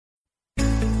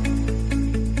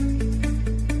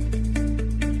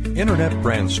Internet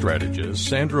brand strategist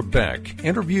Sandra Beck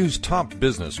interviews top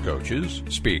business coaches,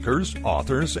 speakers,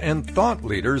 authors, and thought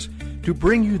leaders to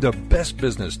bring you the best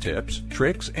business tips,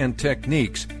 tricks, and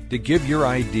techniques to give your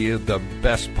idea the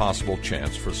best possible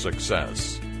chance for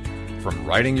success. From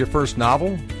writing your first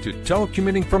novel, to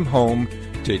telecommuting from home,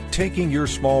 to taking your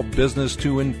small business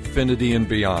to infinity and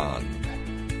beyond.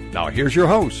 Now here's your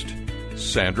host,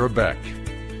 Sandra Beck.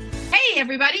 Hey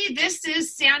everybody, this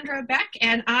is Sandra Beck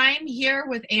and I'm here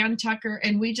with Ann Tucker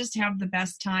and we just have the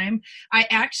best time. I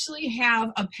actually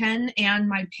have a pen and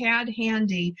my pad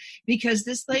handy because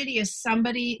this lady is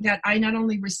somebody that I not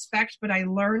only respect but I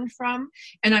learn from,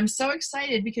 and I'm so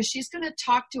excited because she's going to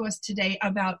talk to us today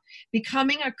about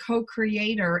becoming a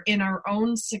co-creator in our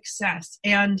own success.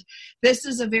 And this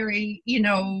is a very,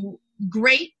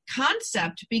 great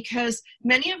concept because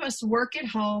many of us work at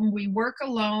home, we work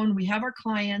alone, we have our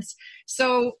clients.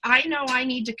 So I know I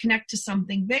need to connect to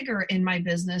something bigger in my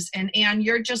business. And Ann,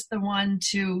 you're just the one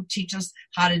to teach us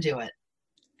how to do it.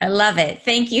 I love it.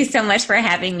 Thank you so much for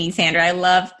having me, Sandra. I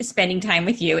love spending time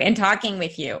with you and talking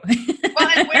with you. Well,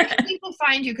 and where can people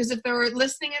find you? Because if they're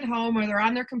listening at home or they're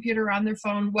on their computer or on their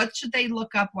phone, what should they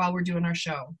look up while we're doing our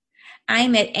show?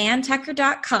 I'm at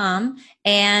anntucker.com,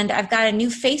 and I've got a new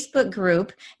Facebook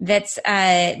group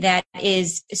that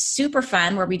is super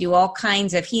fun, where we do all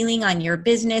kinds of healing on your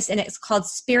business, and it's called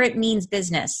Spirit Means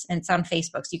Business, and it's on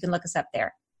Facebook, so you can look us up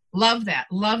there. Love that.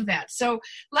 Love that. So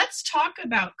let's talk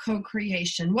about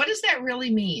co-creation. What does that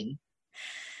really mean?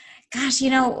 Gosh,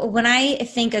 when I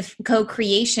think of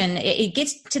co-creation, it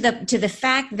gets to the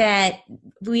fact that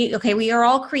we are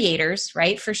all creators,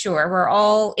 right? For sure. We're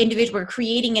all individuals. We're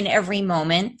creating in every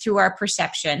moment through our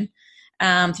perception,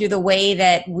 through the way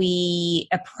that we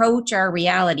approach our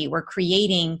reality. We're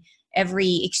creating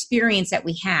every experience that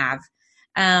we have.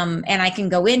 And I can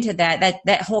go into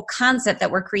that whole concept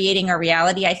that we're creating our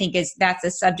reality. I think that's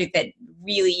a subject that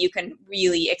really you can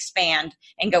really expand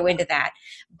and go into that.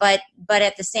 But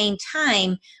at the same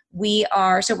time, we're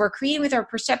creating with our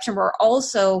perception. We're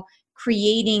also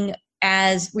creating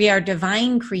as we are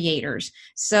divine creators.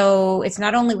 So it's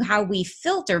not only how we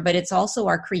filter, but it's also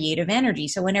our creative energy.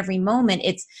 So in every moment,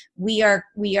 we are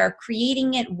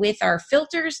creating it with our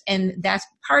filters, and that's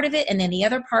part of it. And then the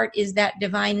other part is that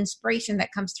divine inspiration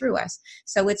that comes through us.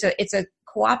 So it's a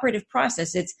cooperative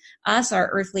process. It's us, our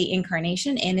earthly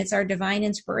incarnation, and it's our divine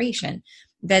inspiration.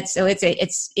 It's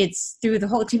through the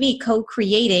whole. To me,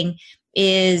 co-creating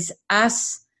is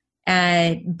us.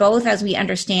 Both as we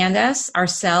understand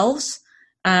ourselves,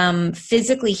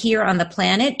 physically here on the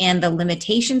planet, and the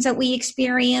limitations that we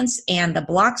experience and the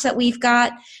blocks that we've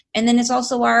got. And then it's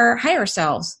also our higher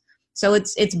selves. So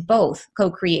it's both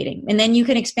co-creating. And then you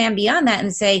can expand beyond that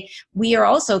and say, we are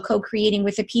also co-creating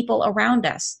with the people around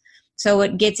us. So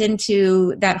it gets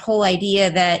into that whole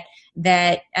idea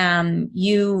that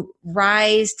you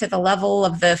rise to the level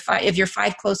of your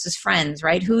five closest friends,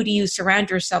 right? Who do you surround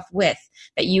yourself with?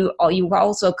 That you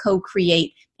also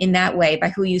co-create in that way by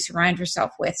who you surround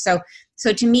yourself with. So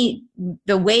to me,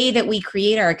 the way that we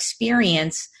create our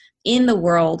experience in the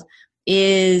world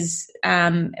is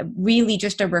really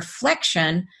just a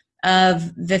reflection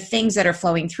of the things that are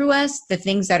flowing through us, the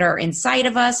things that are inside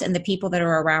of us, and the people that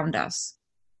are around us.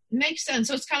 Makes sense.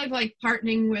 So it's kind of like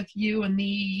partnering with you and the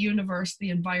universe, the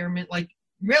environment, like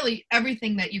really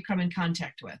everything that you come in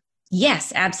contact with.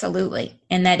 Yes, absolutely.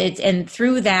 And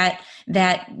through that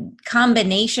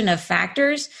combination of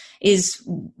factors is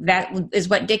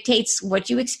what dictates what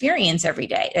you experience every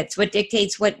day. That's what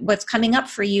dictates what's coming up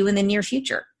for you in the near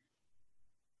future.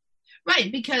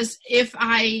 Right, because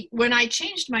when I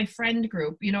changed my friend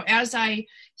group, as I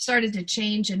started to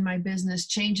change in my business,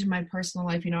 change in my personal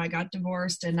life, I got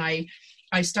divorced and I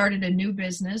started a new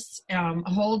business, a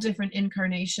whole different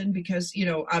incarnation because,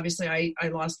 obviously I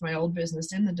lost my old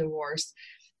business in the divorce.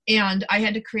 And I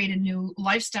had to create a new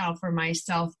lifestyle for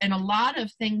myself. And a lot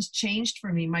of things changed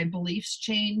for me. My beliefs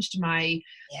changed. My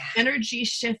energy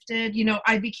shifted. I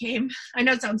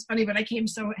know it sounds funny, but I came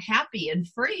so happy and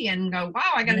free and go,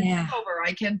 wow, I got a do-over.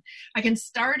 I can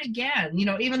start again.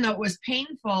 Even though it was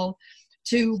painful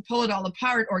to pull it all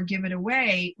apart or give it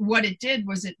away, what it did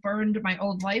was it burned my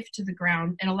old life to the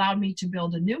ground and allowed me to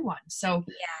build a new one. So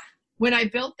when I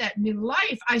built that new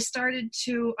life, I started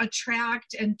to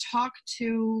attract and talk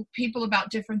to people about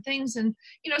different things. And,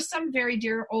 some very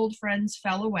dear old friends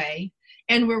fell away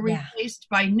and were replaced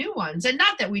by new ones. And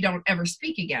not that we don't ever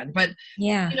speak again, but,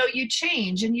 you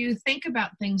change and you think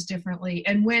about things differently.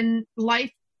 And when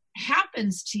life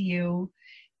happens to you,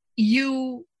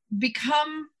 you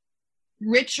become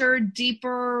richer,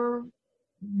 deeper,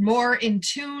 more in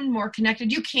tune, more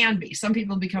connected. You can be. Some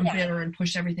people become bitter and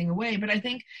push everything away. But I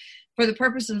think for the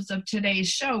purposes of today's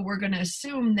show, we're going to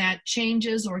assume that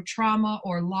changes or trauma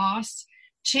or loss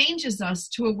changes us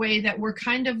to a way that we're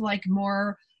kind of like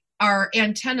more, our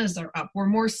antennas are up. We're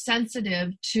more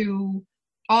sensitive to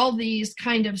all these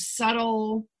kind of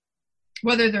subtle,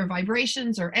 whether they're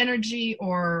vibrations or energy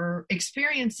or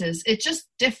experiences. It's just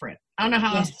different. I don't know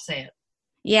how else to say it.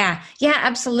 Yeah,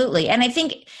 absolutely. And I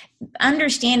think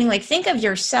understanding, like, think of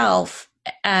yourself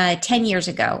 10 years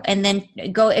ago, and then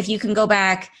if you can go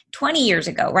back 20 years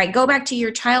ago, right? Go back to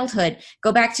your childhood,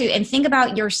 go back to, and think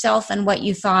about yourself and what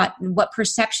you thought, and what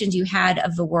perceptions you had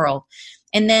of the world.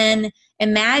 And then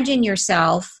imagine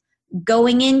yourself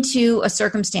going into a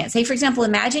circumstance. Say, for example,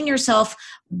 imagine yourself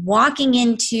walking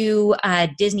into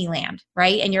Disneyland,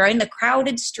 right? And you're in the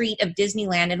crowded street of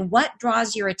Disneyland, and what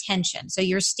draws your attention? So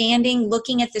you're standing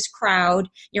looking at this crowd.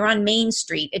 You're on Main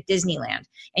Street at Disneyland,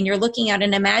 and you're looking out,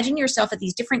 and imagine yourself at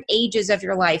these different ages of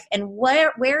your life, and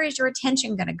where is your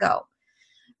attention going to go?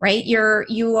 Right?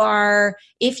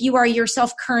 If you are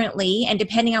yourself currently, and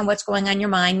depending on what's going on in your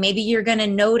mind, maybe you're going to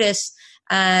notice,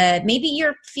 maybe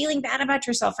you're feeling bad about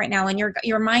yourself right now, and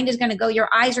your mind is going to go, your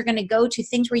eyes are going to go to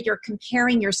things where you're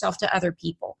comparing yourself to other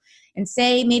people. And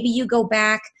say, maybe you go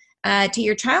back to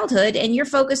your childhood and you're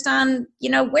focused on,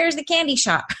 where's the candy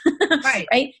shop? Right.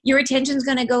 Right? Your attention's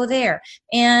going to go there.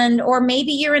 Or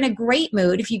maybe you're in a great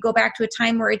mood. If you go back to a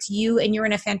time where it's you and you're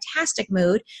in a fantastic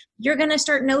mood, you're going to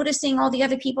start noticing all the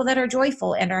other people that are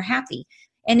joyful and are happy.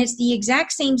 And it's the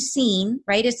exact same scene,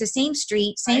 right? It's the same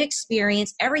street, same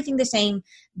experience, everything the same,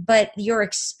 but your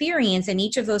experience in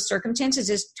each of those circumstances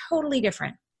is totally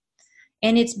different.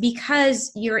 And it's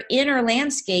because your inner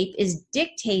landscape is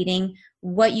dictating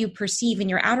what you perceive in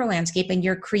your outer landscape, and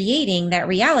you're creating that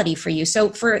reality for you. So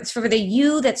for the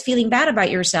you that's feeling bad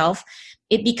about yourself,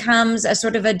 it becomes a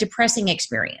sort of a depressing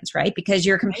experience, right? Because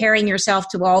you're comparing yourself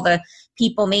to all the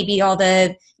people, maybe all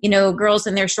the, girls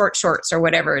in their short shorts or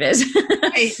whatever it is.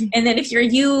 Right. And then if you're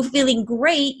you feeling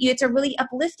great, it's a really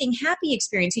uplifting, happy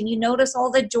experience. And you notice all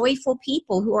the joyful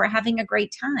people who are having a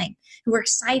great time, who are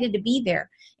excited to be there.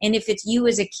 And if it's you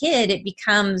as a kid, it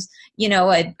becomes,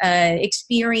 a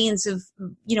experience of,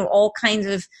 all kinds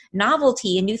of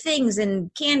novelty and new things and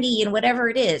candy and whatever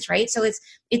it is, right? So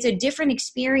it's a different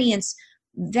experience.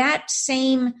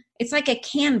 It's like a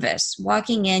canvas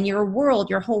walking in your world.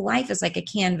 Your whole life is like a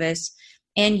canvas,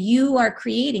 and you are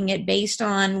creating it based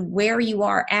on where you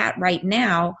are at right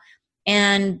now.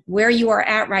 And where you are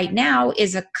at right now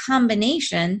is a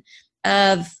combination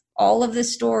of all of the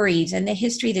stories and the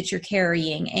history that you're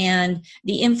carrying and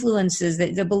the influences,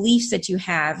 the beliefs that you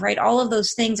have, right? All of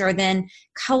those things are then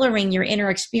coloring your inner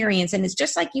experience. And it's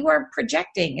just like you are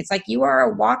projecting. It's like you are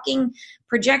a walking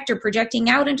projector projecting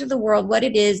out into the world what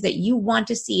it is that you want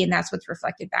to see. And that's what's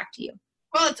reflected back to you.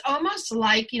 Well, it's almost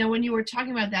like, when you were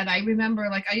talking about that, I remember,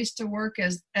 like, I used to work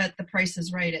at The Price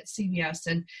is Right at CBS,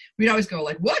 and we'd always go,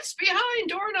 like, what's behind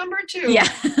door number 2? Yeah.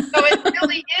 So it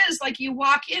really is like you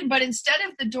walk in, but instead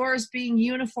of the doors being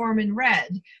uniform in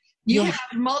red, you have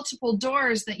multiple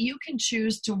doors that you can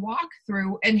choose to walk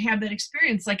through and have that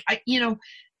experience. Like,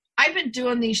 I've been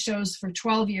doing these shows for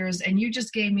 12 years, and you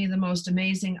just gave me the most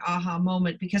amazing aha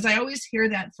moment, because I always hear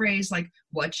that phrase, like,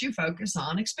 what you focus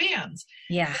on expands.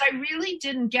 Yeah. But I really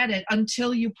didn't get it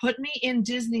until you put me in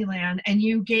Disneyland and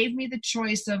you gave me the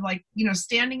choice of, like,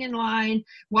 standing in line,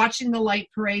 watching the light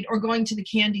parade, or going to the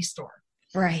candy store.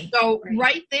 Right. So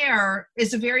right there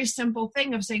is a very simple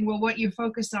thing of saying, well, what you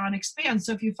focus on expands.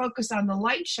 So if you focus on the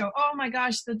light show, oh my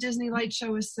gosh, the Disney light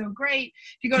show is so great.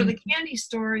 If you go to the candy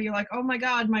store, you're like, oh my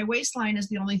God, my waistline is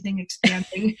the only thing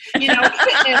expanding,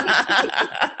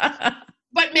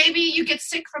 But maybe you get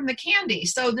sick from the candy.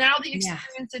 So now the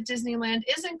experience at Disneyland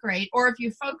isn't great. Or if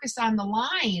you focus on the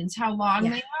lines, how long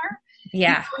they are.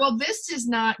 Yeah. Well, this is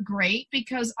not great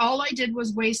because all I did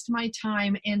was waste my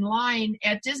time in line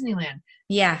at Disneyland.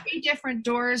 Yeah. 3 different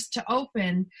doors to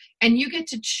open, and you get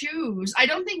to choose. I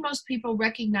don't think most people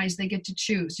recognize they get to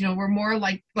choose. We're more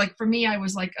like for me, I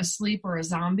was like a sleep or a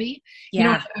zombie.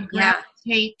 Yeah. I would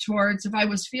gravitate towards, if I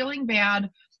was feeling bad,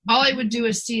 all I would do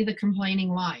is see the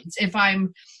complaining lines. If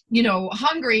I'm,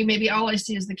 hungry, maybe all I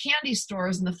see is the candy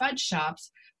stores and the fudge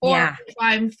shops. Or if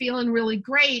I'm feeling really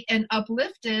great and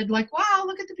uplifted, like, wow,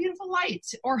 look at the beautiful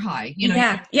lights, or high,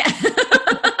 Yeah.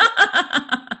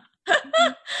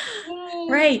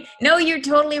 Right. No, you're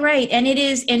totally right. And it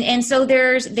is. And so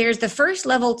there's the first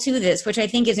level to this, which I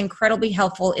think is incredibly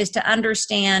helpful, is to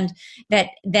understand that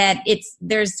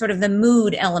there's sort of the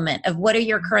mood element of what are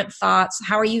your current thoughts?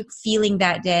 How are you feeling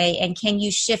that day? And can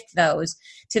you shift those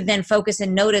to then focus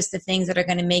and notice the things that are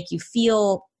going to make you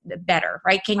feel better,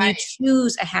 right? Can you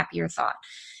choose a happier thought?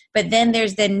 But then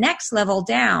there's the next level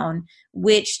down,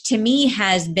 which to me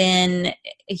has been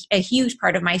a huge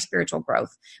part of my spiritual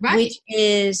growth, which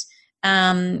is,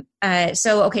 so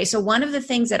one of the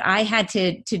things that I had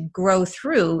to grow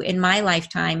through in my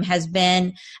lifetime has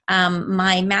been,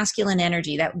 my masculine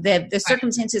energy, that the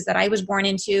circumstances that I was born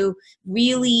into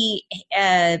really,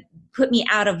 put me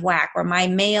out of whack, where my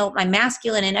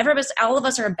masculine, and all of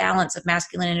us are a balance of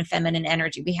masculine and feminine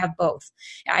energy. We have both.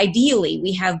 Ideally,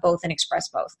 we have both and express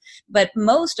both. But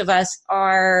most of us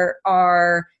are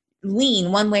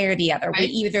lean one way or the other. We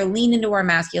either lean into our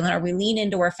masculine or we lean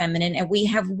into our feminine, and we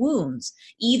have wounds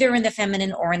either in the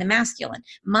feminine or in the masculine.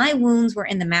 My wounds were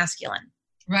in the masculine.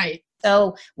 Right.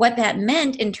 So what that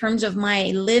meant in terms of my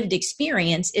lived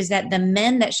experience is that the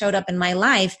men that showed up in my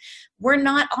life were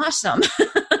not awesome.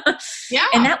 Yeah.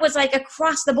 And that was like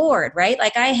across the board, right?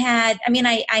 Like I had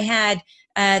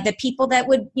the people that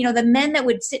would, the men that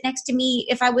would sit next to me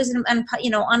if I was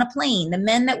on a plane, the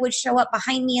men that would show up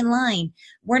behind me in line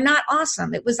were not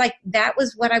awesome. It was like, that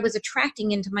was what I was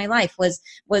attracting into my life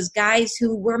was guys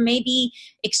who were maybe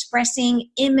expressing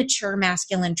immature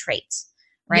masculine traits,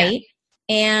 right? Yeah.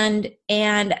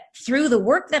 And through the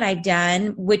work that I've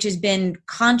done, which has been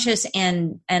conscious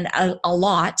and a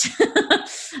lot,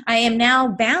 I am now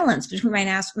balanced between my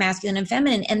masculine and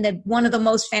feminine. And one of the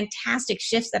most fantastic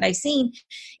shifts that I've seen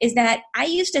is that I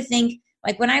used to think,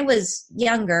 like when I was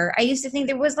younger, I used to think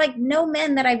there was like no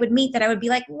men that I would meet that I would be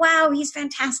like, wow, he's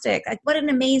fantastic. Like what an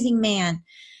amazing man.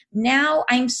 Now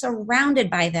I'm surrounded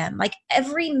by them. Like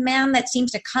every man that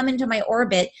seems to come into my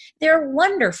orbit, they're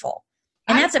wonderful.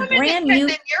 And that's a brand new in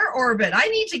your orbit. I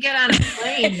need to get on a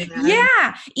plane.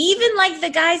 Yeah. Even like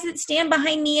the guys that stand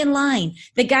behind me in line,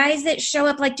 the guys that show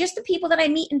up, like just the people that I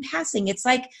meet in passing. It's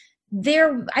like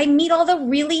I meet all the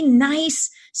really nice,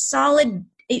 solid,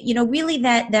 really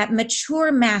that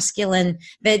mature masculine,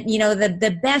 that,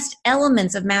 the best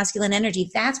elements of masculine energy.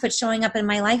 That's what's showing up in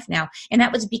my life now. And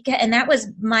that was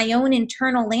my own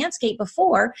internal landscape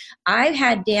before. I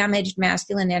had damaged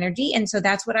masculine energy. And so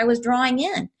that's what I was drawing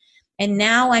in. And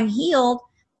now I'm healed,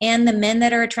 and the men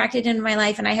that are attracted into my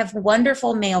life, and I have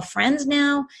wonderful male friends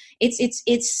now. To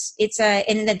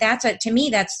me,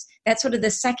 that's sort of the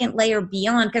second layer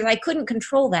beyond, because I couldn't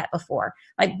control that before.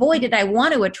 Like, boy, did I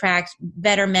want to attract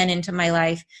better men into my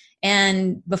life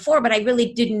and before, but I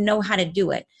really didn't know how to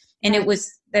do it. And it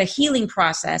was the healing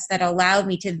process that allowed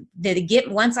me to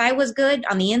get, once I was good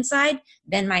on the inside,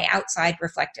 then my outside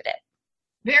reflected it.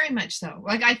 Very much so.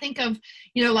 Like I think of,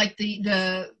 like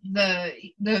the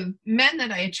men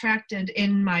that I attracted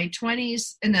in my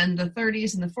 20s and then the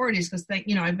 30s and the 40s, because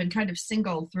I've been kind of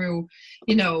single through,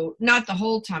 not the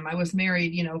whole time. I was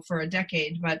married, for a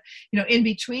decade, but in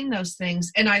between those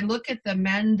things. And I look at the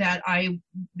men that I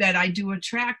do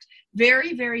attract,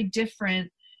 very, very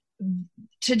different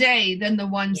today than the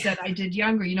ones that I did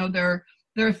younger.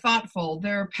 They're thoughtful,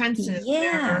 they're pensive,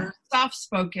 they're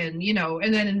soft-spoken,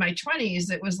 and then in my 20s,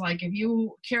 it was like, if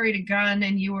you carried a gun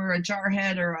and you were a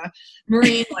jarhead or a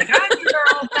Marine, like, I'm your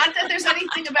girl. Not that there's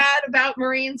anything bad about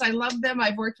Marines. I love them.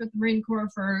 I've worked with the Marine Corps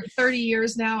for 30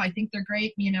 years now. I think they're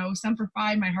great, Semper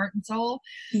Fi, my heart and soul.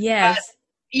 Yes.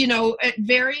 But, a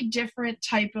very different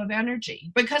type of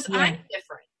energy because I'm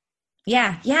different.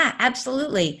 Yeah,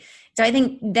 absolutely. So I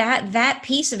think that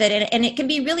piece of it, and it can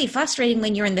be really frustrating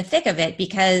when you're in the thick of it,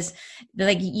 because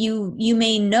like you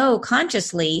may know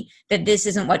consciously that this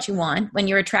isn't what you want. When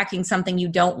you're attracting something you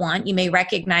don't want, you may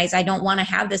recognize, I don't want to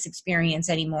have this experience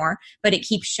anymore, but it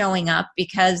keeps showing up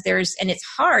because and it's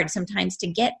hard sometimes to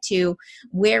get to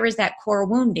where is that core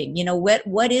wounding,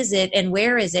 what is it and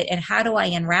where is it and how do I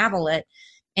unravel it?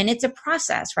 And it's a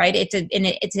process, right?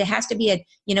 It has to be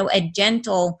a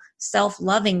gentle,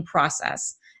 self-loving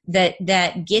process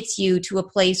that gets you to a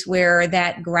place where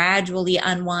that gradually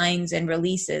unwinds and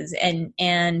releases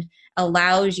and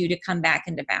allows you to come back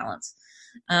into balance.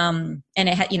 And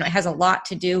it has a lot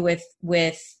to do with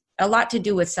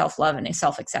self-love and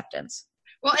self-acceptance.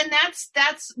 Well, and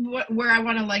that's where I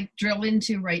want to drill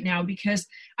into right now, because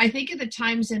I think of the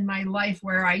times in my life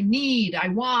where I'm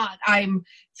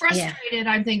frustrated.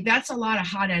 I think that's a lot of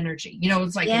hot energy.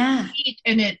 It's like heat,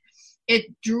 and it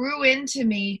drew into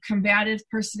me combative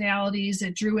personalities.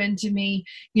 It drew into me,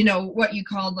 what you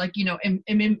called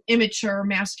immature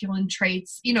masculine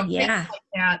traits, things like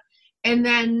that. And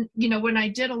then, when I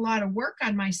did a lot of work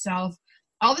on myself,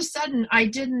 all of a sudden I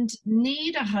didn't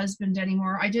need a husband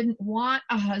anymore. I didn't want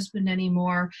a husband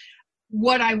anymore.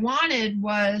 What I wanted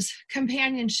was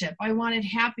companionship. I wanted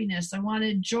happiness. I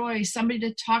wanted joy, somebody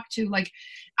to talk to. Like,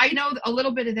 I know a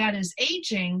little bit of that is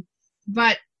aging,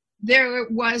 but there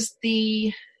was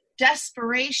the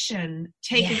desperation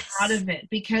taken out of it,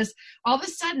 because all of a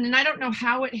sudden, and I don't know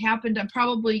how it happened,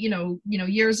 probably,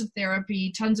 years of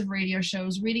therapy, tons of radio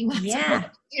shows, reading lots of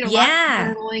books, lots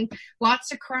of journaling,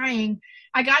 lots of crying.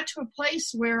 I got to a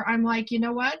place where I'm like, you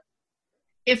know what?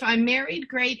 If I'm married,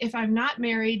 great. If I'm not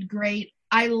married, great.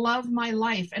 I love my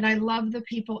life and I love the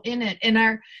people in it. And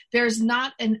there's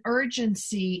not an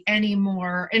urgency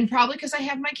anymore. And probably because I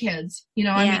have my kids,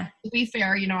 I mean, to be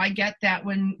fair, I get that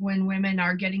when women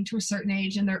are getting to a certain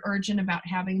age and they're urgent about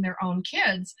having their own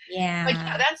kids. Yeah. Like,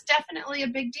 that's definitely a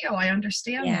big deal. I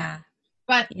understand that.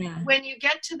 But when you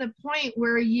get to the point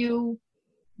where you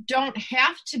don't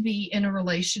have to be in a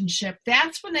relationship,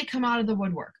 that's when they come out of the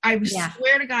woodwork. I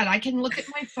swear to God, I can look at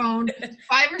my phone,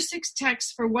 5 or 6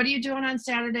 texts for what are you doing on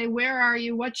Saturday? Where are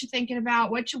you? What you thinking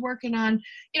about? What you working on?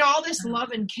 All this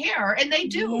love and care. And they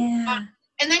do.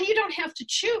 And then you don't have to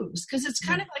choose, because it's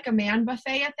kind of like a man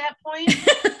buffet at that point.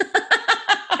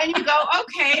 And you go,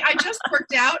 okay, I just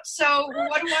worked out, so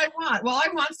what do I want? Well, I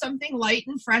want something light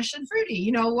and fresh and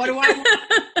fruity. What do I want?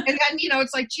 And then,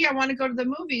 it's like, gee, I want to go to the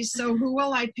movies, so who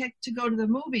will I pick to go to the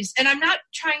movies? And I'm not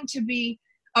trying to be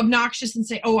obnoxious and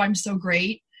say, oh, I'm so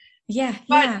great.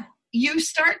 But you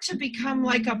start to become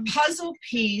like a puzzle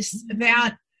piece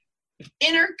that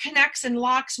interconnects and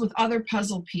locks with other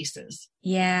puzzle pieces.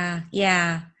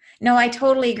 No, I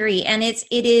totally agree. And it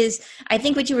is, I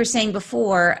think what you were saying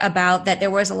before about that there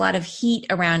was a lot of heat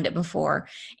around it before.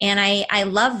 And I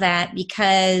love that,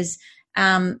 because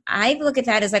I look at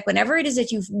that as like, whenever it is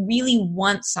that you really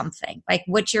want something, like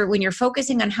when you're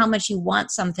focusing on how much you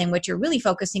want something, what you're really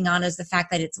focusing on is the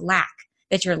fact that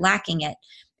that you're lacking it.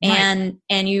 And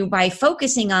you, by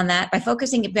focusing on that,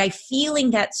 by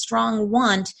feeling that strong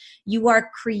want, you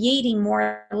are creating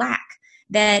more lack.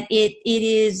 That it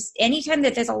is, anytime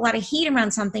that there's a lot of heat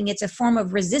around something, it's a form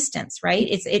of resistance, right?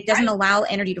 It doesn't allow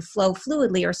energy to flow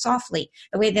fluidly or softly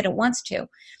the way that it wants to.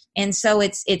 And so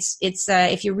the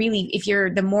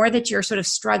more that you're sort of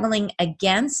struggling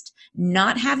against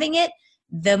not having it,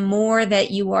 the more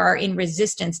that you are in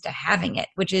resistance to having it,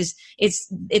 which is,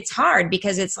 it's hard,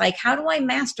 because it's like, how do I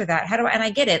master that? And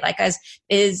I get it. Like,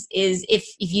 if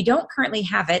you don't currently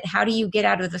have it, how do you get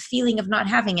out of the feeling of not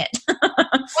having it?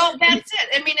 Well, that's it.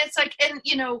 I mean, it's like, and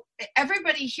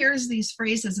everybody hears these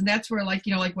phrases, and that's where, like,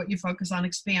 like what you focus on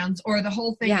expands, or the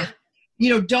whole thing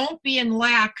is, don't be in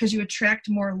lack, because you attract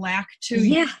more lack to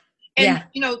you. And,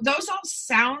 those all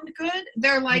sound good.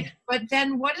 They're like, but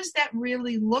then what does that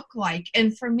really look like?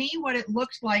 And for me, what it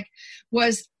looked like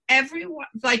was everyone,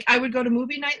 like, I would go to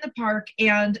movie night in the park,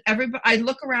 and I'd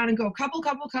look around and go,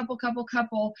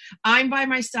 couple. I'm by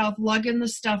myself lugging the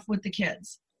stuff with the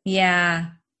kids.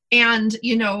 And,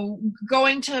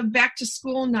 going to back to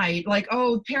school night, like,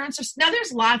 oh, now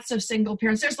there's lots of single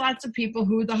parents. There's lots of people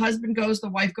who the husband goes, the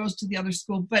wife goes to the other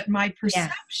school. But my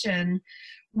perception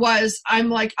was, I'm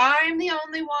like, I'm the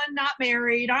only one not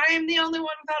married. I am the only one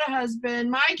without a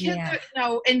husband. My kids,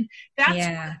 and that's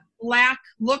what lack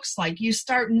looks like. You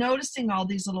start noticing all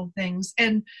these little things.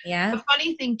 And the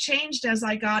funny thing changed as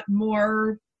I got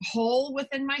more whole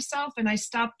within myself, and I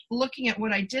stopped looking at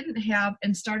what I didn't have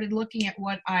and started looking at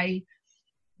what I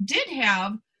did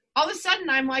have. All of a sudden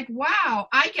I'm like, wow,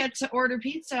 I get to order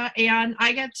pizza and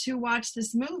I get to watch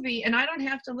this movie, and I don't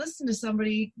have to listen to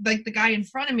somebody like the guy in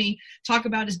front of me talk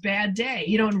about his bad day,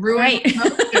 and ruin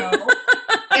the show.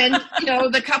 And,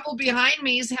 the couple behind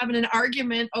me is having an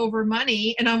argument over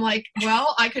money, and I'm like,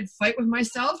 well, I could fight with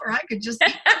myself, or I could just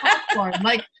eat popcorn.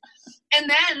 Like, and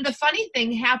then the funny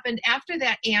thing happened after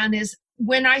that, Anne, is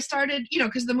when I started,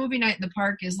 because the movie night in the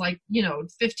park is like,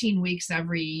 15 weeks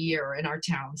every year in our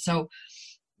town. So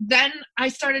then I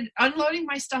started unloading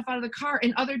my stuff out of the car,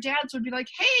 and other dads would be like,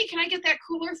 hey, can I get that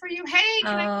cooler for you? Hey,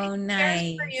 can I get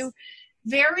that for you?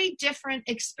 Very different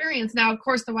experience. Now, of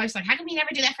course, the wife's like, how come you never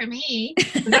do that for me?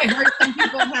 And I heard some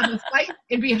people have a fight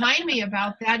behind me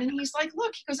about that. And he's like,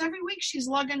 look, he goes, every week she's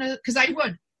lugging because I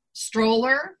would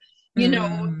stroller,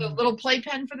 the little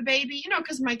playpen for the baby,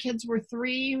 because my kids were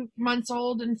 3 months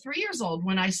old and 3 years old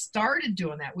when I started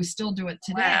doing that. We still do it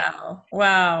today.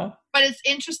 Wow. But it's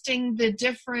interesting, the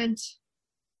different,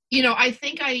 I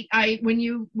think when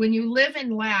you live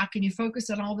in lack and you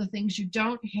focus on all the things you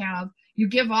don't have, you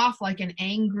give off like an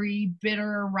angry,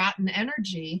 bitter, rotten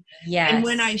energy. Yes. And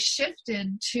when I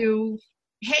shifted to,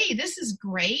 hey, this is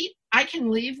great, I can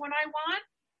leave when I want.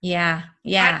 Yeah.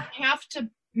 I don't have to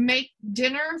make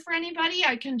dinner for anybody.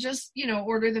 I can just,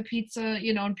 order the pizza,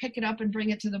 and pick it up and bring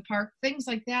it to the park, things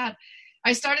like that.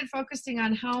 I started focusing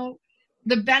on how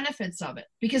the benefits of it,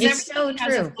 because It's everything so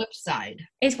has a true. flip side.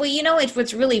 It's, well, it's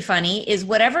what's really funny is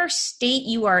whatever state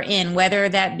you are in, whether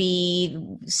that be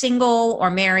single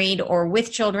or married or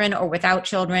with children or without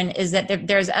children, is that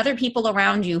there's other people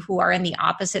around you who are in the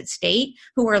opposite state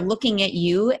who are looking at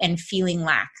you and feeling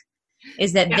lack.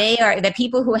 Is that the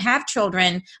people who have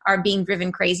children are being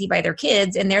driven crazy by their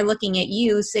kids, and they're looking at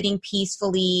you sitting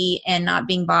peacefully and not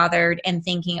being bothered and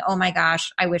thinking, oh my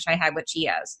gosh, I wish I had what she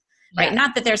has. Right. Yeah.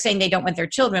 Not that they're saying they don't want their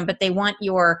children, but they want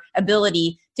your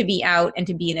ability to be out and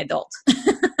to be an adult.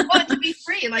 Well, to be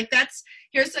free. Like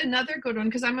here's another good one,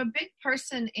 because I'm a big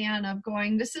person, Anne, of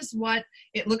going, this is what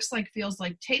it looks like, feels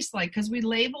like, tastes like, because we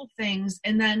label things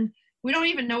and then we don't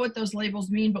even know what those labels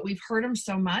mean, but we've heard them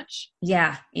so much.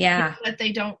 Yeah. That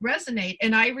they don't resonate.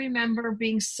 And I remember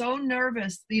being so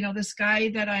nervous. This guy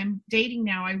that I'm dating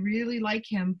now, I really like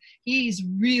him. He's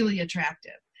really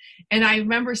attractive. And I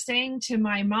remember saying to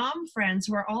my mom friends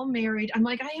who are all married, I'm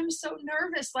like, I am so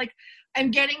nervous. Like,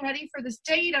 I'm getting ready for this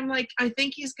date. I'm like, I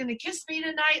think he's going to kiss me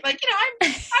tonight. Like,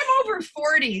 I'm over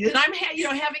 40 and I'm,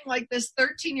 having like this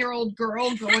 13-year-old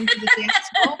girl going to the dance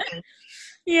moment.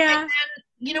 Yeah. And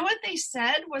then, what they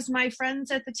said was, my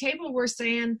friends at the table were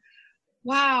saying,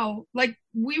 wow, like,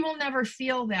 we will never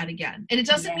feel that again. And it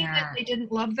doesn't mean that they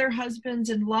didn't love their husbands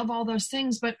and love all those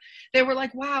things, but they were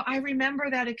like, wow, I remember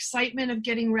that excitement of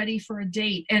getting ready for a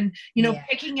date and,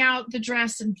 picking out the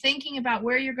dress and thinking about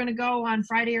where you're going to go on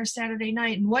Friday or Saturday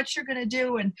night and what you're going to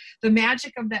do and the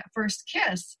magic of that first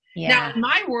kiss. Yeah. Now, in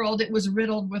my world, it was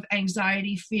riddled with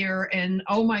anxiety, fear, and,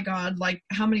 oh my God, like,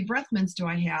 how many breath mints do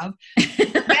I have?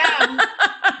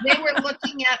 They were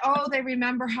looking at, they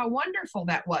remember how wonderful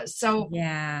that was. So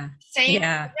same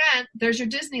event, there's your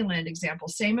Disneyland example,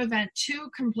 same event, two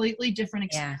completely different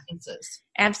experiences.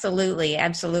 Yeah. Absolutely.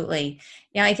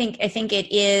 I think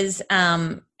it is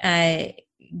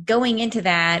going into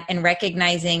that and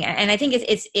recognizing, and I think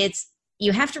it's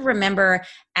you have to remember,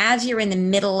 as you're in the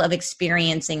middle of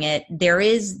experiencing it, there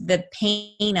is the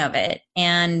pain of it.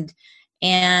 And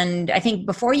I think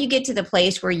before you get to the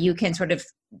place where you can sort of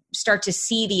start to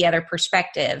see the other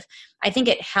perspective, I think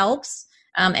it helps.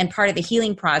 And part of the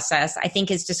healing process, I think,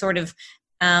 is to sort of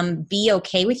be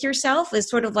okay with yourself, is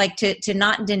sort of like to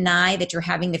not deny that you're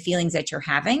having the feelings that you're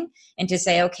having, and to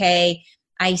say, okay,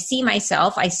 I see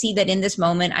myself. I see that in this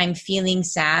moment I'm feeling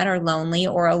sad or lonely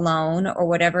or alone or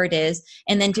whatever it is.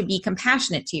 And then to be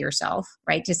compassionate to yourself,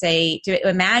 right? To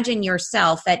imagine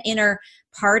yourself, that inner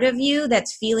part of you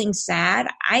that's feeling sad.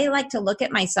 I like to look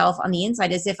at myself on the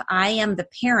inside as if I am the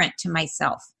parent to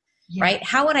myself, right?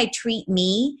 How would I treat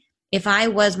me if I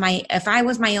was my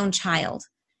own child?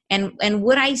 And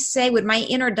would my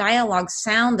inner dialogue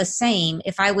sound the same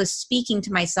if I was speaking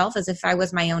to myself as if I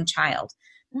was my own child?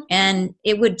 And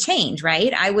it would change,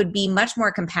 right? I would be much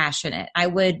more compassionate. I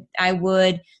would,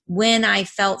 when I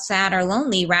felt sad or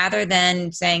lonely, rather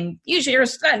than saying, you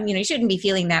shouldn't be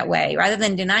feeling that way, rather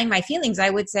than denying my feelings,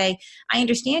 I would say, I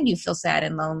understand you feel sad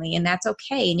and lonely, and that's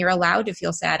okay. And you're allowed to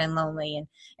feel sad and lonely.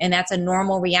 And that's a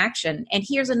normal reaction. And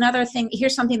here's another thing.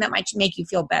 Here's something that might make you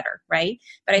feel better, right?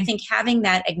 But I think having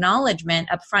that acknowledgement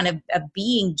up front of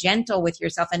being gentle with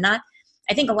yourself, and not,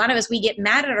 I think a lot of us, we get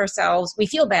mad at ourselves. We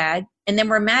feel bad, and then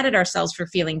we're mad at ourselves for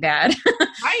feeling bad.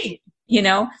 Right.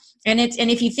 And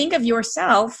if you think of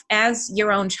yourself as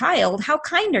your own child, how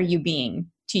kind are you being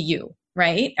to you,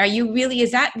 right?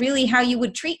 Is that really how you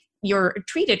would treat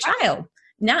a child?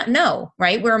 No,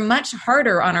 right? We're much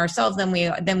harder on ourselves than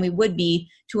we would be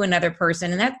to another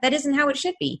person. And that isn't how it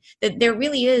should be. That there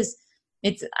really is.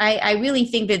 I really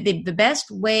think that the best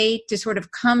way to sort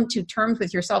of come to terms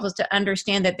with yourself is to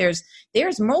understand that there's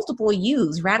multiple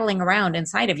yous rattling around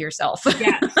inside of yourself.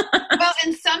 Yes. Well,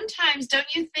 and sometimes,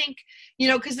 don't you think,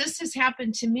 because this has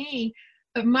happened to me,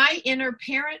 but my inner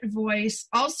parent voice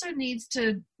also needs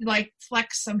to like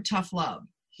flex some tough love.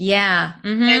 Yeah.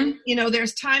 Mm-hmm. And,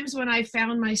 there's times when I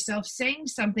found myself saying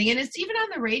something, and it's even on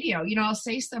the radio, I'll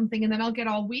say something and then I'll get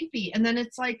all weepy. And then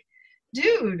it's like,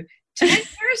 dude, 10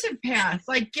 years have passed.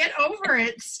 Like, get over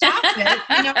it. Stop it.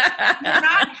 You're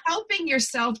not helping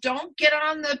yourself. Don't get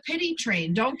on the pity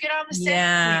train. Don't get on the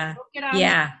sad train. Don't get on,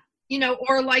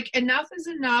 or like, enough is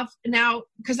enough now.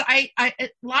 Because I a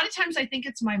lot of times I think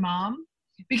it's my mom,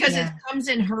 because it comes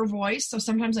in her voice. So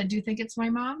sometimes I do think it's my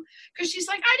mom, because she's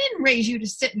like, I didn't raise you to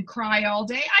sit and cry all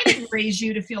day. I didn't raise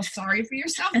you to feel sorry for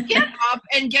yourself. Get up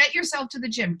and get yourself to the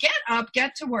gym. Get up,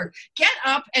 get to work. Get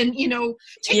up and, take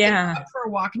the dog for a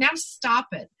walk. Now stop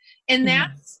it. And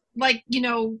that's like,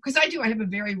 because I have a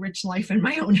very rich life in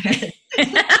my own head. But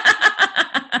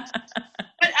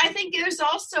I think there's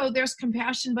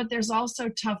compassion, but there's also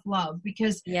tough love,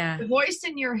 because the voice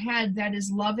in your head that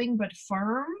is loving but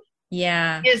firm,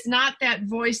 Yeah. is not that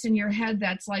voice in your head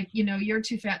that's like, you're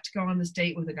too fat to go on this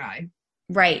date with a guy.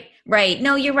 Right.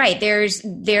 No, you're right.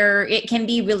 It can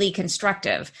be really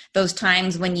constructive, those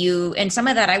times when and some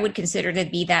of that I would consider to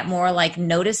be that more like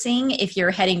noticing if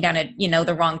you're heading down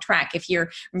the wrong track, if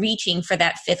you're reaching for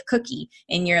that fifth cookie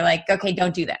and you're like, okay,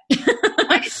 don't do that.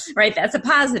 Right. That's a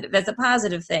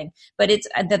positive thing. But it's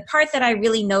the part that I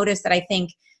really noticed that I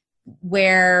think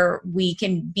where we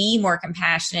can be more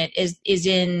compassionate is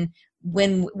in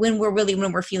when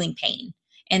we're feeling pain.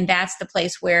 And that's the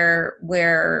place where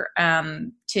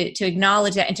to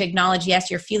acknowledge that and to acknowledge,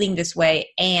 yes, you're feeling this way.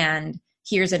 And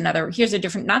here's a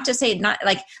different, not to say not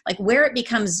like where it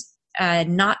becomes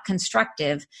not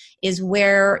constructive is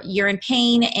where you're in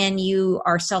pain and you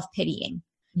are self-pitying,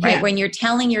 right? Yeah. When you're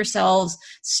telling yourselves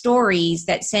stories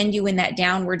that send you in that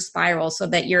downward spiral so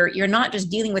that you're not just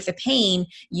dealing with the pain,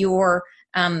 you're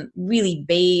really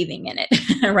bathing in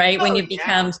it, right? When it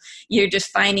becomes, you're just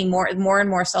finding more and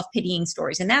more self-pitying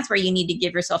stories. And that's where you need to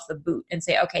give yourself the boot and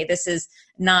say, okay, this is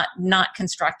not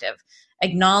constructive.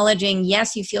 Acknowledging,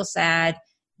 yes, you feel sad.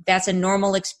 That's a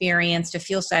normal experience to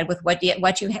feel sad with what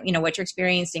you're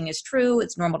experiencing is true.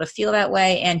 It's normal to feel that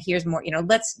way. And here's more,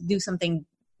 let's do something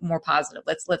more positive.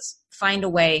 Let's find a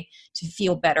way to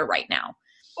feel better right now.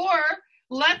 Or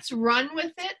let's run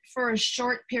with it for a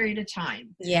short period of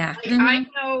time. Yeah. I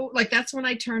know, that's when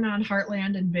I turn on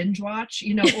Heartland and binge watch,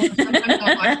 or sometimes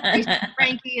I'll watch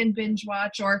Frankie and binge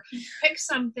watch, or pick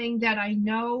something that I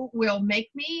know will make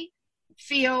me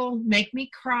feel, make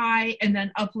me cry, and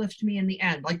then uplift me in the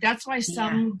end. That's why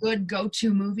some good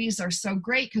go-to movies are so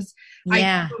great, because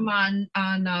I put them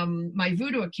on my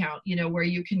Vudu account, where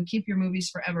you can keep your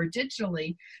movies forever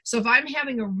digitally. So if I'm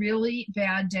having a really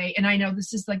bad day, and I know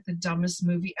this is the dumbest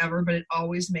movie ever, but it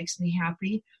always makes me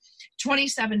happy,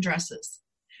 27 Dresses.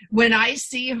 When I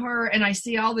see her and I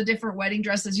see all the different wedding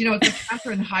dresses, it's a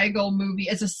Katherine Heigl movie.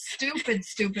 It's a stupid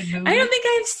movie. I don't think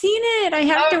I've seen it. I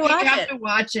have to watch it. You have to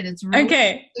watch it. It's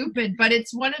really stupid, but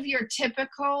it's one of your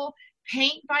typical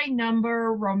paint by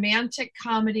number romantic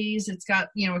comedies. It's got,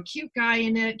 a cute guy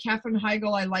in it. Katherine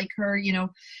Heigl, I like her.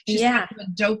 She's kind of a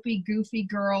dopey, goofy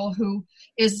girl who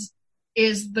is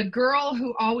the girl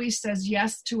who always says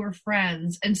yes to her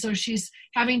friends. And so she's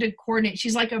having to coordinate.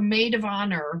 She's like a maid of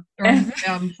honor for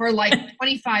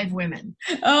 25 women.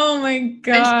 Oh my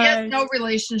God. And she has no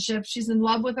relationship. She's in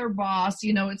love with her boss.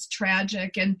 It's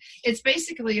tragic. And it's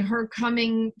basically her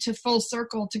coming to full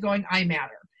circle to going, I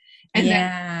matter. And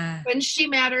then when she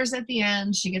matters at the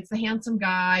end, she gets the handsome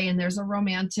guy and there's a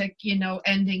romantic,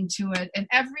 ending to it, and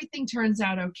everything turns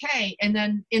out okay. And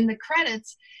then in the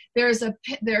credits, there's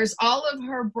all of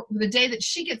her, the day that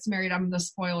she gets married, I'm the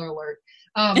spoiler alert.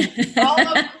 All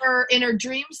of her, in her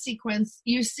dream sequence,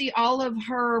 you see all of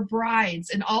her brides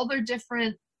and all their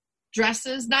different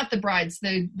dresses, not the brides,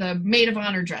 the maid of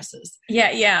honor dresses.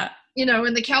 Yeah.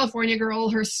 And the California girl,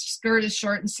 her skirt is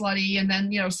short and slutty. And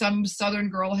then, some Southern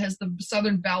girl has the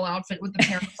Southern Belle outfit with the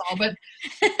parasol. But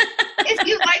if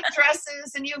you like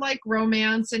dresses and you like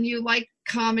romance and you like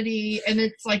comedy, and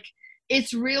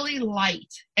it's really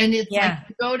light. And it's you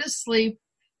go to sleep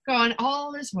going,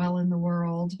 all is well in the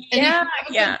world. And you have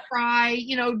a good cry,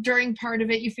 during part of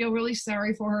it. You feel really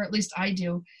sorry for her. At least I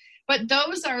do. But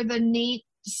those are the neat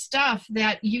stuff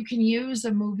that you can use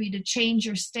a movie to change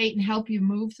your state and help you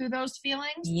move through those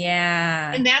feelings.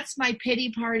 Yeah. And that's my pity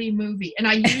party movie. And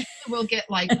I usually will get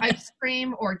ice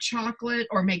cream or chocolate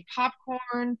or make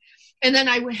popcorn. And then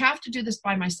I would have to do this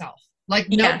by myself.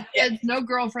 No kids, no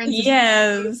girlfriends.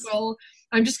 Yes.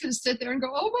 I'm just going to sit there and go,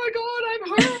 oh my God, I'm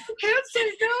hurt. I can't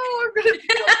say no. I'm going to be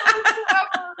alone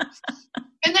forever.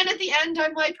 And then at the end,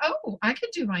 I'm like, oh, I could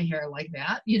do my hair like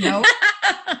that,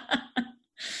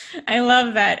 I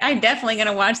love that. I'm definitely going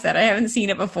to watch that. I haven't seen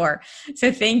it before.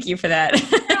 So thank you for that.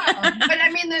 But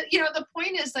I mean, the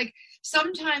point is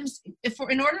sometimes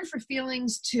in order for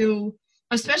feelings to,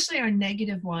 especially our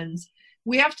negative ones,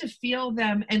 we have to feel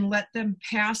them and let them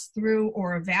pass through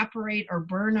or evaporate or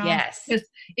burn off. Yes. Because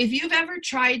if you've ever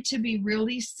tried to be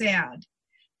really sad,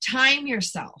 time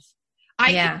yourself.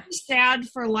 I can be sad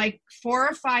for 4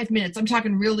 or 5 minutes. I'm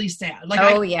talking really sad. I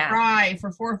can cry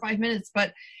for 4 or 5 minutes,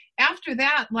 but after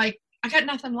that, I got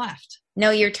nothing left.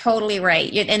 No, you're totally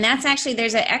right. And that's actually,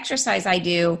 there's an exercise I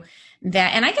do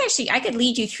that, and I could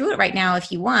lead you through it right now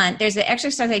if you want. There's an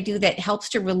exercise I do that helps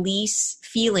to release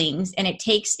feelings, and it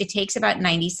takes about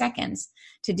 90 seconds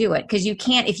to do it. Because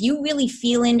if you really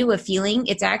feel into a feeling,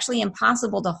 it's actually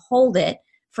impossible to hold it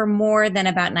for more than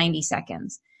about 90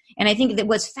 seconds. And I think that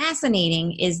what's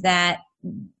fascinating is that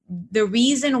the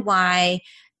reason why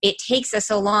it takes us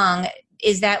so long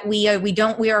is that we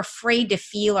are afraid to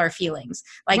feel our feelings.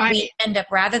 Like Right. we end up,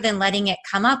 rather than letting it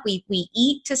come up, we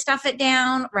eat to stuff it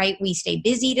down, right? We stay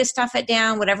busy to stuff it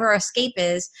down, whatever our escape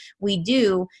is, we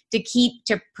do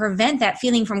to prevent that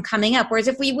feeling from coming up. Whereas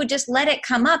if we would just let it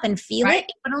come up and feel Right.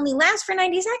 it would only last for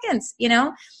 90 seconds,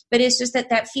 but it's just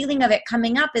that feeling of it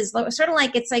coming up is sort of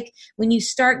like, it's like when you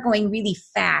start going really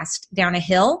fast down a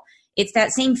hill, it's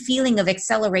that same feeling of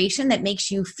acceleration that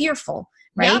makes you fearful,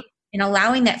 right? Yep. And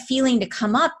allowing that feeling to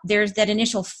come up, there's that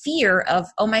initial fear of,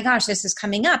 oh my gosh, this is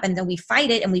coming up. And then we fight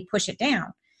it and we push it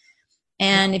down.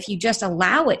 And if you just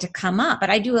allow it to come up, but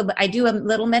I do a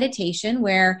little meditation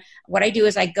where what I do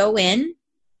is I go in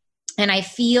and I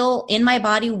feel in my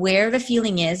body where the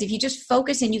feeling is. If you just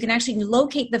focus and you can actually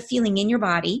locate the feeling in your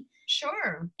body.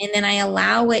 Sure. And then I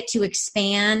allow it to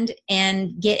expand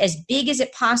and get as big as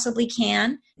it possibly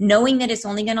can, knowing that it's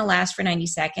only going to last for 90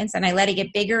 seconds. And I let it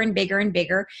get bigger and bigger and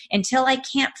bigger until I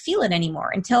can't feel it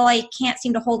anymore, until I can't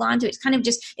seem to hold on to it. It's kind of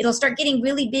just, it'll start getting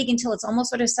really big until it's almost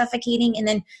sort of suffocating. And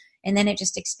then it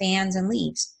just expands and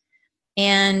leaves.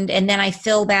 And then I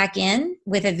fill back in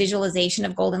with a visualization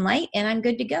of golden light and I'm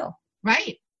good to go.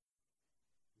 Right.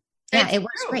 Yeah, That's it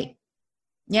works true. great.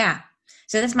 Yeah.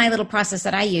 So that's my little process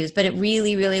that I use, but it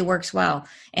really, really works well.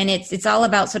 And it's all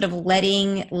about sort of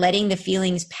letting the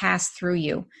feelings pass through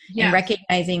you Yes. and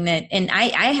recognizing that. And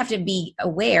I have to be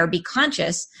aware, be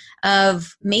conscious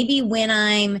of maybe when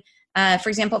I'm, for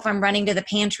example, if I'm running to the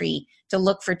pantry to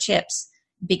look for chips,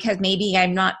 because maybe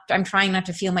I'm trying not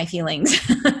to feel my feelings.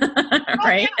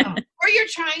 Right. Yeah. Or you're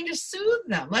trying to soothe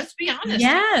them. Let's be honest.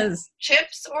 Yes.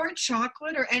 Chips or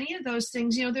chocolate or any of those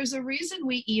things, there's a reason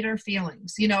we eat our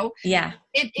feelings, Yeah.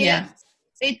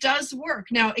 It does work.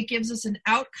 Now it gives us an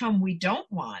outcome we don't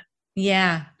want,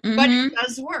 Yeah. Mm-hmm. but it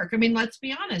does work. I mean, let's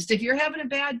be honest. If you're having a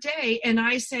bad day and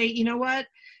I say, you know what,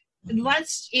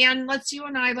 let's you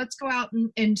and I, let's go out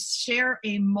and share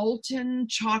a molten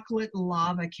chocolate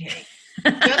lava cake.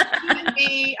 Just you and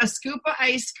me, a scoop of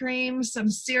ice cream, some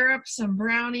syrup, some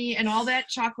brownie, and all that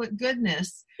chocolate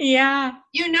goodness. Yeah.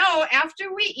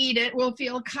 After we eat it, we'll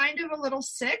feel kind of a little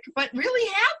sick, but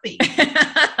really happy.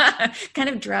 Kind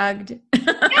of drugged.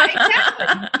 Yeah, exactly.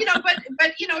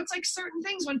 But it's like certain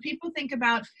things when people think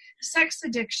about sex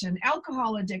addiction,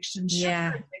 alcohol addiction,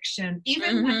 sugar addiction,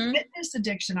 even with fitness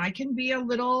addiction, I can be a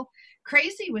little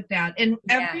crazy with that. And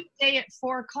every day at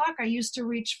 4:00, I used to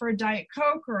reach for a Diet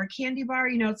Coke or a candy bar.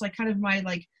 It's like kind of my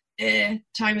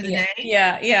time of the day.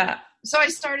 Yeah. Yeah. So I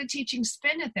started teaching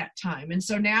spin at that time. And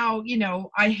so now,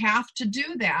 I have to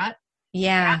do that at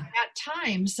that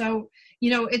time. So,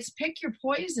 it's pick your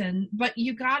poison, but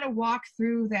you got to walk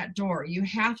through that door. You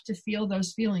have to feel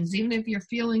those feelings, even if you're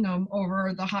feeling them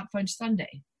over the hot fudge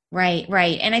sundae. Right.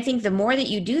 And I think the more that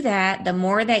you do that, the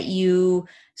more that you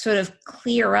sort of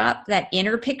clear up that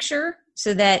inner picture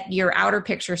so that your outer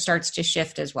picture starts to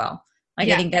shift as well. I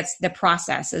think that's the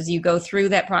process as you go through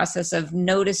that process of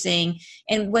noticing.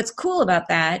 And what's cool about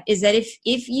that is that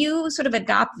if you sort of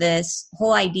adopt this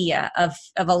whole idea of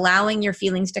allowing your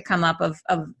feelings to come up,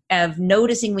 of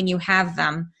noticing when you have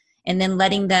them and then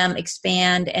letting them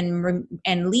expand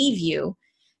and leave you,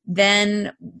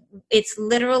 then it's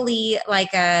literally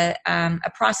like a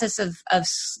process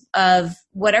of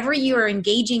whatever you are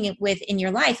engaging with in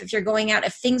your life. If you're going out,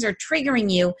 if things are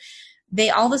triggering you, they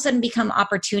all of a sudden become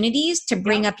opportunities to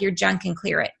bring up your junk and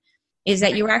clear it. Is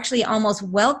that you actually almost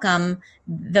welcome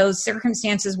those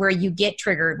circumstances where you get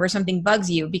triggered, where something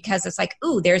bugs you, because it's like,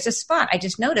 ooh, there's a spot. I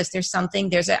just noticed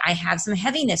I have some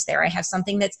heaviness there. I have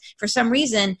something that's, for some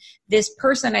reason, this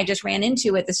person I just ran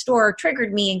into at the store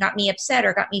triggered me and got me upset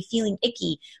or got me feeling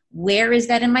icky. Where is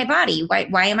that in my body?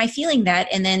 Why am I feeling that?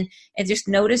 And then just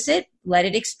notice it, let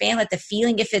it expand, let the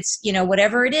feeling, if it's,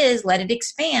 whatever it is, let it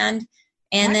expand.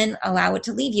 And then allow it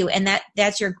to leave you. And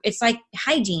it's like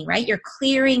hygiene, right? You're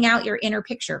clearing out your inner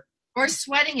picture. Or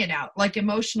sweating it out, like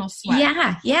emotional sweat.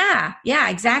 Yeah,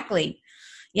 exactly.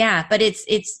 Yeah, but it's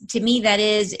to me,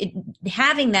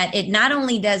 having that, it not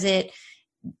only does it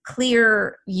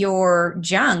clear your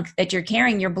junk that you're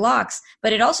carrying, your blocks,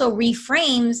 but it also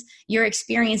reframes your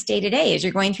experience day to day as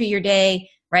you're going through your day,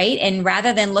 right? And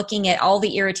rather than looking at all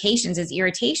the irritations as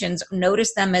irritations,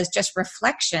 notice them as just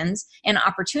reflections and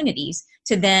opportunities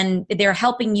to then, they're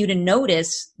helping you to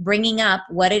notice, bringing up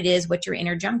what it is, what your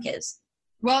inner junk is.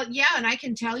 Well, yeah. And I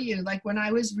can tell you, like when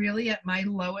I was really at my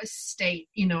lowest state,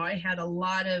 I had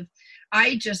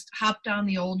I just hopped on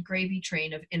the old gravy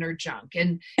train of inner junk.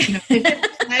 And, if it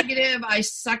was negative, I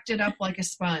sucked it up like a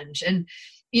sponge. And,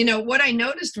 what I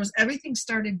noticed was everything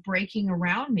started breaking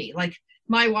around me. Like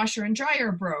my washer and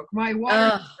dryer broke, my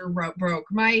water heater broke,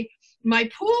 my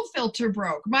pool filter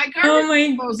broke, my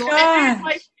garbage disposal.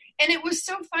 And it was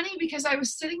so funny because I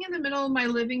was sitting in the middle of my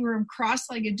living room,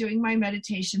 cross-legged, doing my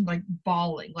meditation, like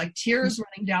bawling, like tears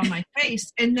running down my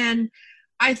face. And then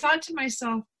I thought to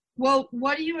myself, well,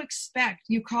 what do you expect?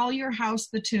 You call your house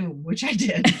the tomb, which I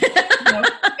did.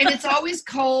 And it's always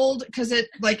cold because it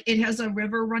has a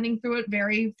river running through it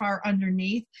very far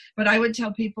underneath. But I would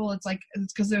tell people it's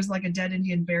because there's like a dead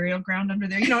Indian burial ground under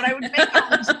there, and I would make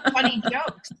all these funny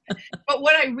jokes. But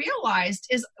what I realized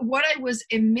is what I was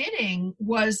emitting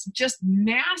was just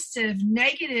massive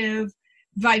negative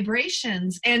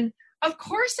vibrations. And of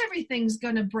course, everything's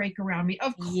going to break around me.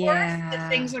 Of course, the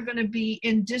things are going to be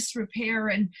in disrepair,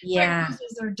 and my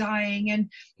roses are dying. And,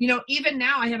 even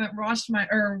now I haven't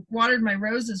watered my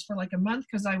roses for like a month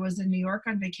because I was in New York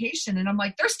on vacation. And I'm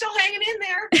like, they're still hanging in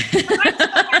there. I'm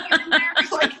still hanging in there.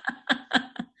 Like,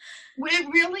 it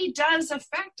really does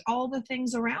affect all the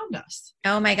things around us.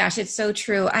 Oh my gosh, it's so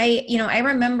true. I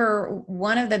remember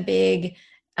one of the big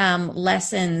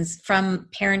lessons from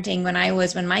parenting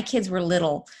when my kids were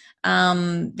little.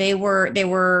 They were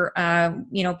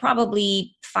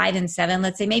probably 5 and 7,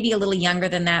 let's say, maybe a little younger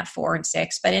than that, 4 and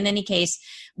 6. But in any case,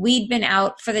 we'd been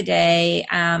out for the day.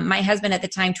 My husband at the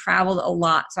time traveled a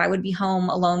lot, so I would be home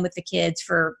alone with the kids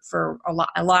for a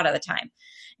lot of the time.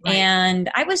 Right.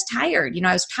 And I was tired,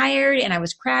 I was tired and I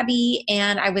was crabby,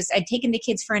 and I'd taken the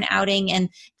kids for an outing, and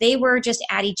they were just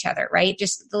at each other, right?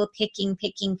 Just a little picking.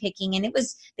 And it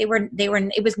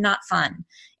was not fun.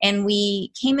 And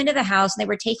we came into the house and they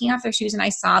were taking off their shoes, and I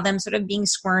saw them sort of being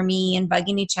squirmy and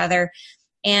bugging each other.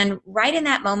 And right in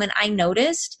that moment, I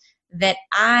noticed that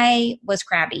I was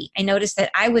crabby. I noticed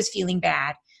that I was feeling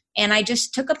bad. And I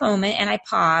just took a moment and I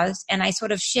paused and I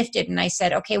sort of shifted and I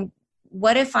said, okay,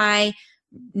 what if I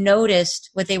noticed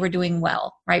what they were doing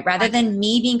well, right? Rather than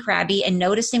me being crabby and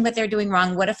noticing what they're doing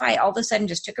wrong, what if I all of a sudden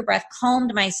just took a breath,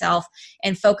 calmed myself,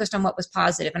 and focused on what was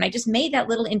positive? And I just made that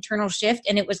little internal shift,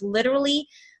 and it was literally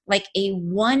like a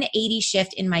 180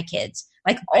 shift in my kids.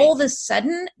 Like all of a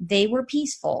sudden they were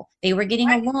peaceful. They were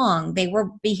getting along. They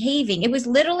were behaving. It was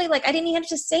literally like I didn't even have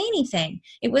to say anything.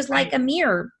 It was like a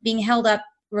mirror being held up,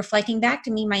 reflecting back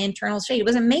to me my internal state. It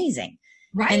was amazing.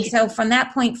 Right. And so from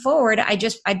that point forward, I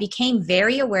became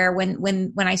very aware when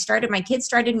my kids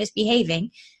started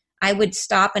misbehaving, I would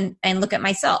stop and look at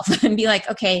myself and be like,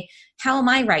 okay, how am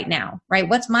I right now? Right?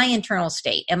 What's my internal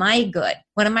state? Am I good?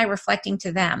 What am I reflecting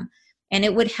to them? And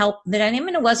it would help that. I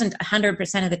mean, it wasn't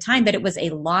 100% of the time, but it was a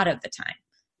lot of the time.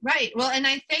 Right. Well, and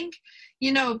I think,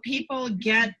 people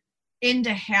get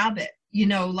into habit,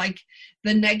 like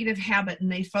the negative habit,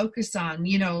 and they focus on,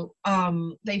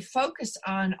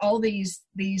 all these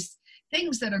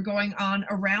things that are going on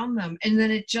around them. And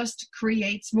then it just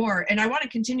creates more. And I want to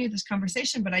continue this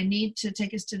conversation, but I need to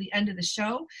take us to the end of the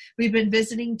show. We've been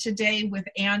visiting today with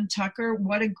Ann Tucker.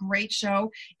 What a great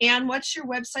show. Ann, what's your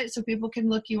website so people can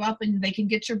look you up and they can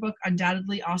get your book,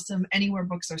 Undoubtably Awesome, anywhere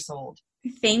books are sold?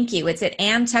 Thank you. It's at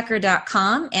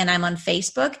anntucker.com, and I'm on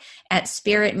Facebook at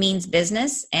Spirit Means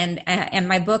Business, and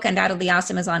my book, Undoubtably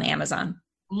Awesome, is on Amazon.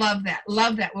 Love that.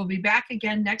 Love that. We'll be back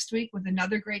again next week with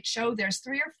another great show. There's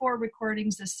 3 or 4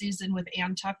 recordings this season with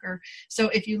Ann Tucker. So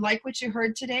if you like what you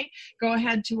heard today, go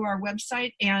ahead to our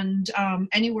website, and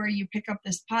anywhere you pick up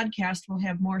this podcast, we'll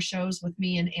have more shows with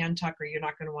me and Ann Tucker. You're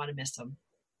not going to want to miss them.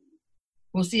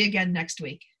 We'll see you again next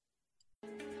week.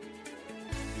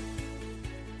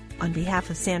 On behalf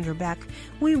of Sandra Beck,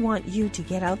 we want you to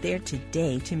get out there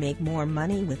today to make more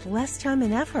money with less time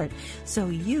and effort so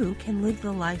you can live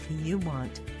the life you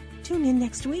want. Tune in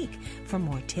next week for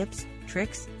more tips,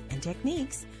 tricks, and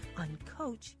techniques on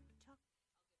Coach